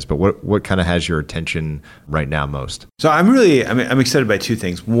ideas, but what kind of has your attention right now most? So I'm excited by two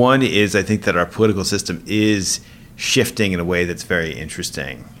things. One is I think that our political system is shifting in a way that's very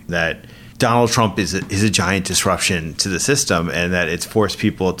interesting, that Donald Trump is a giant disruption to the system, and that it's forced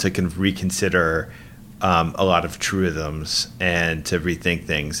people to kind of reconsider a lot of truisms and to rethink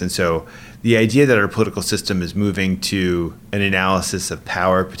things. And so the idea that our political system is moving to an analysis of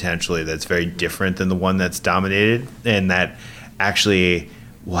power potentially that's very different than the one that's dominated, and that actually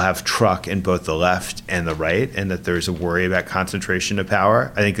will have truck in both the left and the right, and that there's a worry about concentration of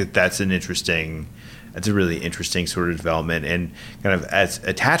power. I think that that's a really interesting sort of development. And kind of as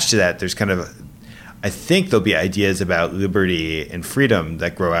attached to that, there's kind of, I think there'll be ideas about liberty and freedom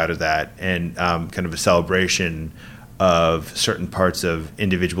that grow out of that, and kind of a celebration of certain parts of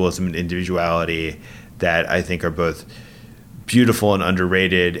individualism and individuality that I think are both beautiful and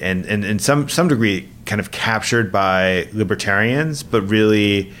underrated, and in some degree kind of captured by libertarians, but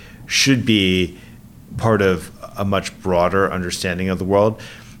really should be part of a much broader understanding of the world.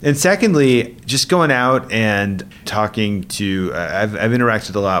 And secondly, just going out and talking to, I've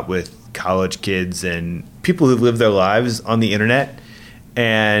interacted a lot with college kids and people who live their lives on the internet.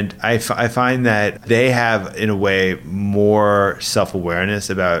 And I find that they have, in a way, more self-awareness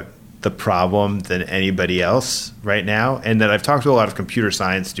about the problem than anybody else right now. And that I've talked to a lot of computer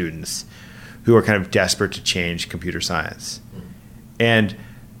science students who are kind of desperate to change computer science. And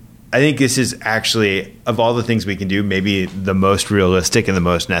I think this is actually, of all the things we can do, maybe the most realistic and the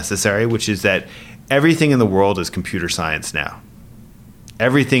most necessary, which is that everything in the world is computer science now.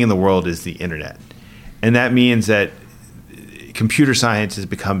 Everything in the world is the internet. And that means that computer science has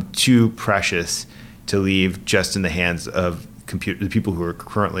become too precious to leave just in the hands of the people who are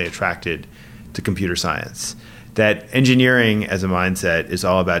currently attracted to computer science. That engineering as a mindset is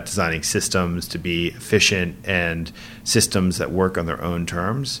all about designing systems to be efficient and systems that work on their own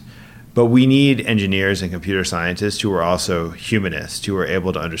terms. But we need engineers and computer scientists who are also humanists, who are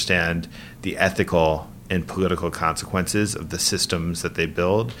able to understand the ethical and political consequences of the systems that they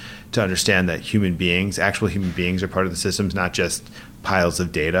build, to understand that actual human beings are part of the systems, not just piles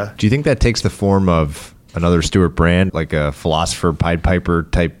of data. Do you think that takes the form of another Stuart Brand, like a philosopher, Pied Piper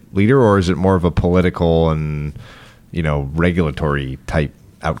type leader, or is it more of a political and, regulatory type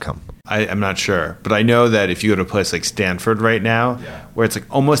outcome? I'm not sure, but I know that if you go to a place like Stanford right now, where it's like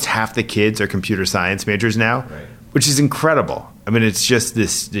almost half the kids are computer science majors now, which is incredible. I mean, it's just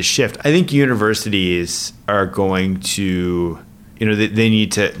this shift. I think universities are going to, they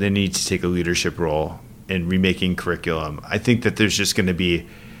need to take a leadership role in remaking curriculum. I think that there's just going to be,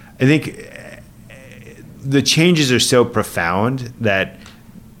 the changes are so profound that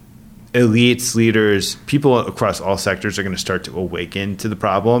elites, leaders, people across all sectors are going to start to awaken to the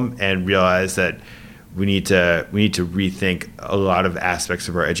problem and realize that we need to rethink a lot of aspects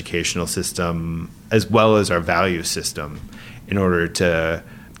of our educational system as well as our value system in order to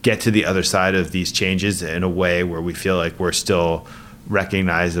get to the other side of these changes in a way where we feel like we're still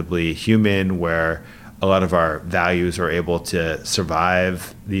recognizably human, where a lot of our values are able to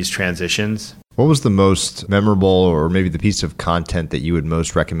survive these transitions. What was the most memorable or maybe the piece of content that you would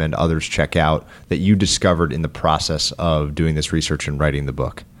most recommend others check out that you discovered in the process of doing this research and writing the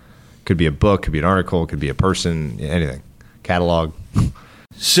book? Could be a book, could be an article, could be a person, anything. Catalog.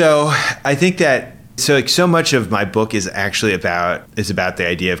 So I think that so much of my book is actually about the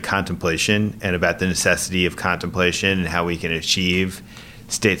idea of contemplation and about the necessity of contemplation and how we can achieve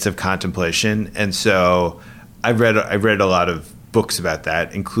states of contemplation. And so I read a lot of books about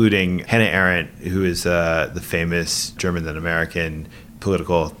that, including Hannah Arendt, who is the famous German and American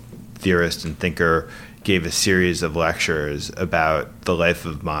political theorist and thinker, gave a series of lectures about the life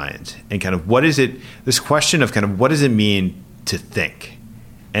of mind and kind of this question of kind of what does it mean to think,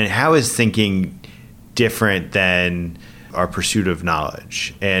 and how is thinking different than our pursuit of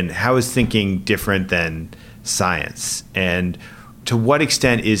knowledge, and how is thinking different than science, and to what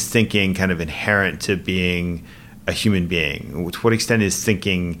extent is thinking kind of inherent to being a human being? To what extent is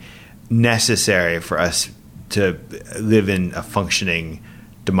thinking necessary for us to live in a functioning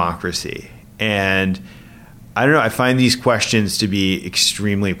democracy? And I don't know, I find these questions to be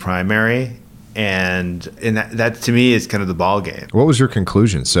extremely primary, and that to me is kind of the ball game. What was your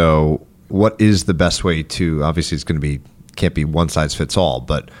conclusion? So what is the best way to, obviously it's going to be, can't be one size fits all,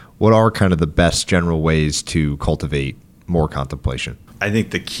 but what are kind of the best general ways to cultivate more contemplation? I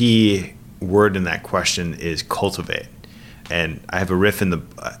think the key word in that question is cultivate. And I have a riff in the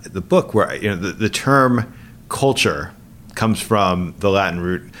book where the term culture comes from the Latin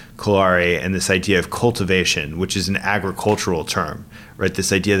root colare and this idea of cultivation, which is an agricultural term, right?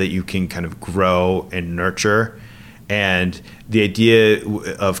 This idea that you can kind of grow and nurture. And the idea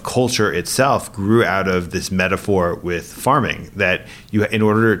of culture itself grew out of this metaphor with farming, that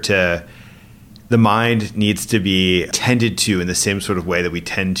the mind needs to be tended to in the same sort of way that we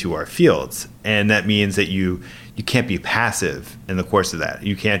tend to our fields. And that means that you can't be passive in the course of that.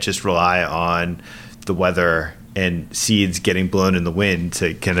 You can't just rely on the weather and seeds getting blown in the wind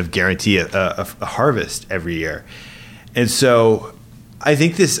to kind of guarantee a harvest every year. And so I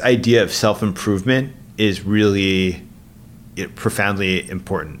think this idea of self-improvement is really profoundly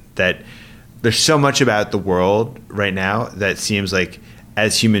important, that there's so much about the world right now that seems like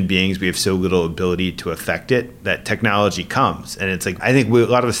as human beings, we have so little ability to affect it, that technology comes. And it's like, I think a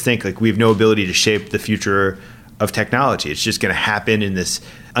lot of us think like we have no ability to shape the future of technology. It's just going to happen in this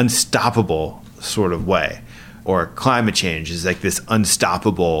unstoppable sort of way. Or climate change is like this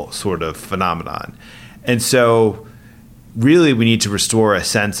unstoppable sort of phenomenon. And so really we need to restore a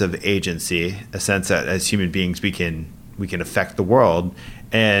sense of agency, a sense that as human beings we can affect the world,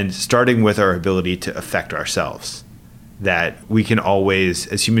 and starting with our ability to affect ourselves. That we can always,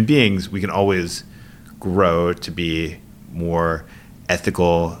 as human beings, we can always grow to be more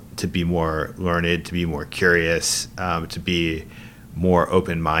ethical, to be more learned, to be more curious, to be more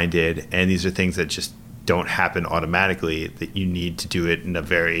open-minded. And these are things that just don't happen automatically, that you need to do it in a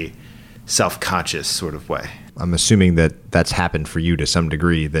very self-conscious sort of way. I'm assuming that that's happened for you to some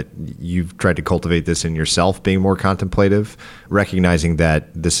degree, that you've tried to cultivate this in yourself, being more contemplative, recognizing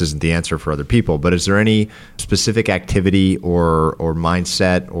that this isn't the answer for other people. But is there any specific activity or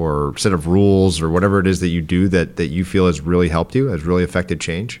mindset or set of rules or whatever it is that you do that you feel has really helped you, has really affected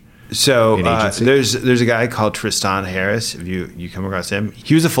change? So there's a guy called Tristan Harris. If you come across him,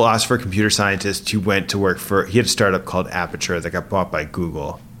 he was a philosopher, computer scientist who went to work he had a startup called Aperture that got bought by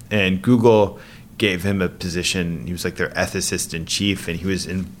Google. And Google gave him a position. He was like their ethicist in chief, and he was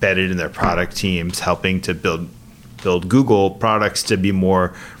embedded in their product teams, helping to build Google products to be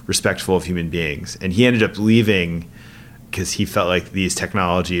more respectful of human beings. And he ended up leaving because he felt like these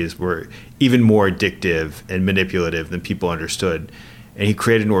technologies were even more addictive and manipulative than people understood. And he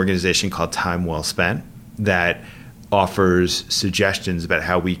created an organization called Time Well Spent that offers suggestions about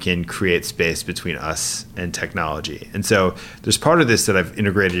how we can create space between us and technology. And so there's part of this that I've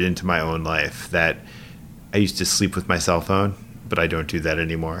integrated into my own life, that I used to sleep with my cell phone, but I don't do that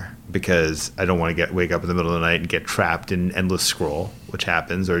anymore because I don't want to wake up in the middle of the night and get trapped in endless scroll, which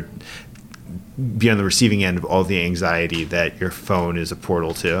happens, or be on the receiving end of all the anxiety that your phone is a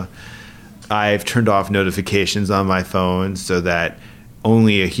portal to. I've turned off notifications on my phone so that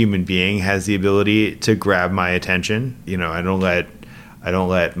only a human being has the ability to grab my attention. I don't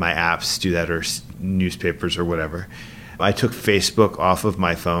let my apps do that, or newspapers or whatever. I took Facebook off of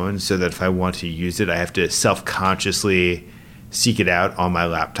my phone so that if I want to use it, I have to self-consciously seek it out on my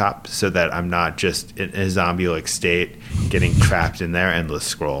laptop so that I'm not just in a zombie-like state getting trapped in there, endless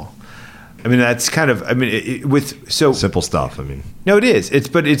scroll. I mean, that's kind of, simple stuff. No, it is.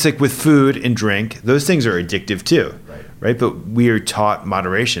 But it's like with food and drink, those things are addictive too. Right? But we are taught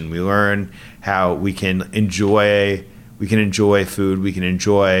moderation. We learn how we can enjoy food, we can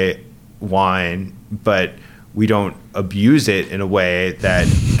enjoy wine, but we don't abuse it in a way that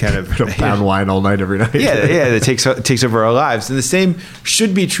kind of pound wine all night every night. that takes over our lives. And the same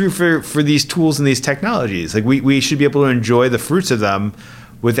should be true for these tools and these technologies. Like we should be able to enjoy the fruits of them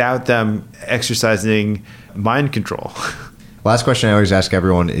without them exercising mind control. Last question I always ask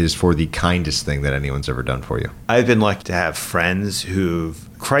everyone is for the kindest thing that anyone's ever done for you. I've been lucky to have friends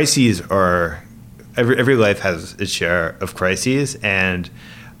crises are, every life has its share of crises. And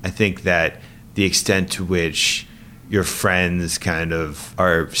I think that the extent to which your friends kind of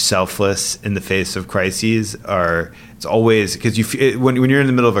are selfless in the face of crises it's always, because when you're in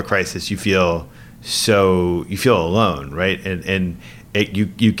the middle of a crisis, you feel alone, right? And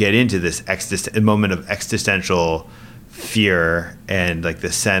you get into this moment of existential fear and like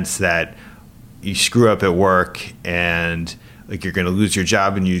the sense that you screw up at work and like you're going to lose your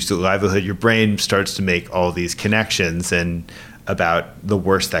job and you lose your livelihood. Your brain starts to make all these connections and about the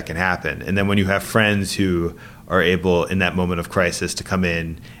worst that can happen. And then when you have friends who are able in that moment of crisis to come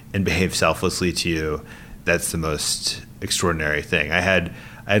in and behave selflessly to you, that's the most extraordinary thing. I had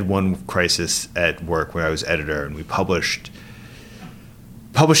one crisis at work where I was editor, and we published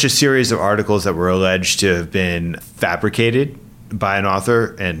a series of articles that were alleged to have been fabricated by an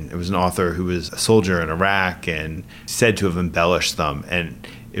author, and it was an author who was a soldier in Iraq and said to have embellished them. And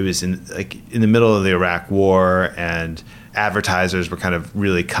it was in the middle of the Iraq War, and advertisers were kind of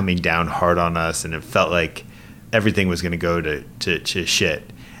really coming down hard on us, and it felt like everything was going to go to shit.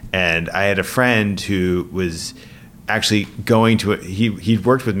 And I had a friend who was actually going to he'd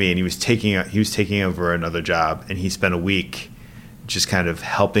worked with me, and he was taking over another job, and he spent a week just kind of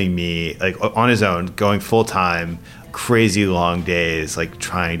helping me, like on his own, going full time, crazy long days, like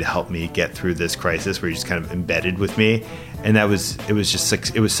trying to help me get through this crisis where he's just kind of embedded with me. And it was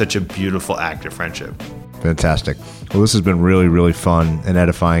such a beautiful act of friendship. Fantastic. Well, this has been really, really fun and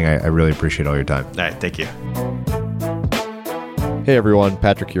edifying. I really appreciate all your time. All right. Thank you. Hey, everyone.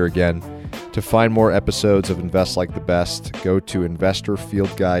 Patrick here again. To find more episodes of Invest Like the Best, go to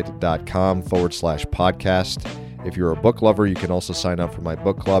investorfieldguide.com/podcast. If you're a book lover, you can also sign up for my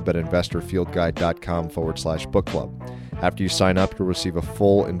book club at investorfieldguide.com/book club. After you sign up, you'll receive a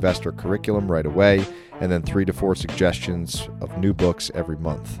full investor curriculum right away, and then 3 to 4 suggestions of new books every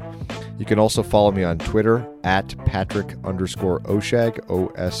month. You can also follow me on Twitter at Patrick_Oshag,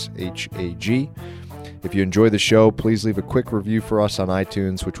 OSHAG. If you enjoy the show, please leave a quick review for us on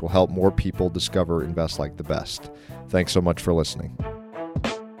iTunes, which will help more people discover Invest Like the Best. Thanks so much for listening.